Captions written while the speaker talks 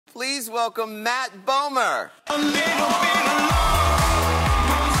Please welcome Matt Bomer.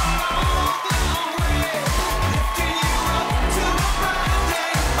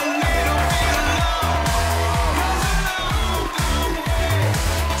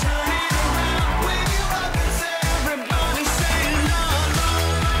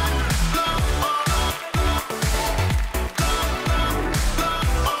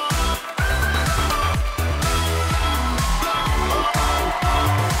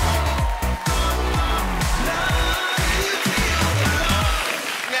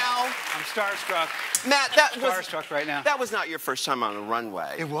 Starstruck. Matt, starstruck right now. That was not your first time on a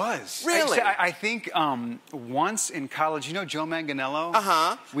runway. It was. Really? I think once in college, you know Joe Manganiello?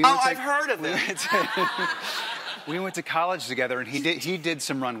 Uh-huh. I've heard of him. We went to college together, and he did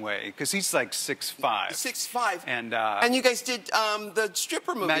some runway because he's like 6'5". 6'5". And you guys did the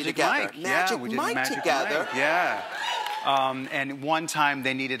stripper movie Magic together. Mike. Magic we did Mike Magic together. Mike. Yeah. And one time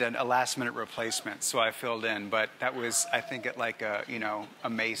they needed a last-minute replacement, so I filled in. But that was, I think, at like a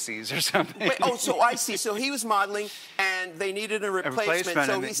Macy's or something. Wait, oh, so I see. So he was modeling, and they needed a replacement.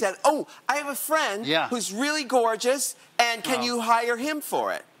 So he said, "Oh, I have a friend who's really gorgeous, and can you hire him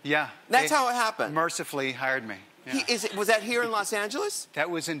for it?" Yeah. That's how it happened. Mercifully hired me. Yeah. Was that here in Los Angeles? That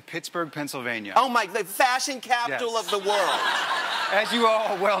was in Pittsburgh, Pennsylvania. Oh my, the fashion capital of the world. As you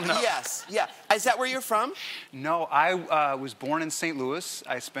all well know. Yes, yeah. Is that where you're from? No, I was born in St. Louis.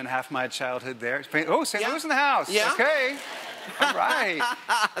 I spent half my childhood there. Oh, St. Louis in the house. Yeah. Okay. All right.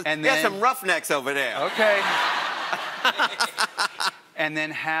 And then some roughnecks over there. Okay. And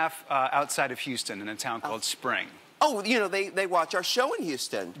then half outside of Houston in a town called Spring. Oh, you know, they watch our show in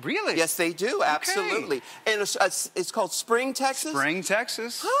Houston. Really? Yes, they do. Absolutely. And it's called Spring, Texas? Spring,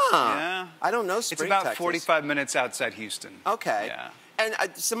 Texas. Huh. Yeah. I don't know Spring, Texas. It's about Texas. 45 minutes outside Houston. Okay. Yeah. And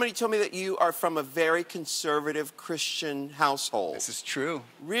somebody told me that you are from a very conservative Christian household. This is true.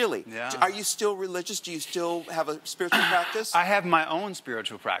 Really? Yeah. Are you still religious? Do you still have a spiritual practice? I have my own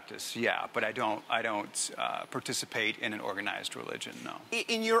spiritual practice, yeah, but I don't participate in an organized religion, no.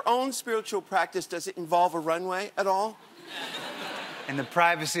 In your own spiritual practice, does it involve a runway at all? In the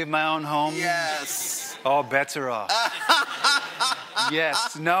privacy of my own home? Yes. All bets are off.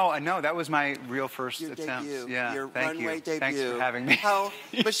 Yes. No, that was my real first attempt. Debut. Yeah. Your Thank runway you. debut. Thanks for having me.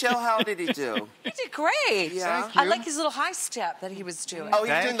 Michelle, how did he do? He did great. Yeah. I like his little high step that he was doing. Oh,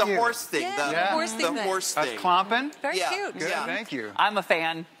 he's doing the horse thing. Yeah, the horse thing. The horse thing. Clomping? Very cute. Good. Yeah. Thank you. I'm a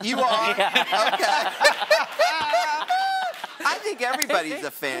fan. You are? Okay. I think everybody's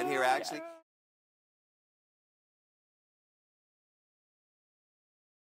a fan here, actually.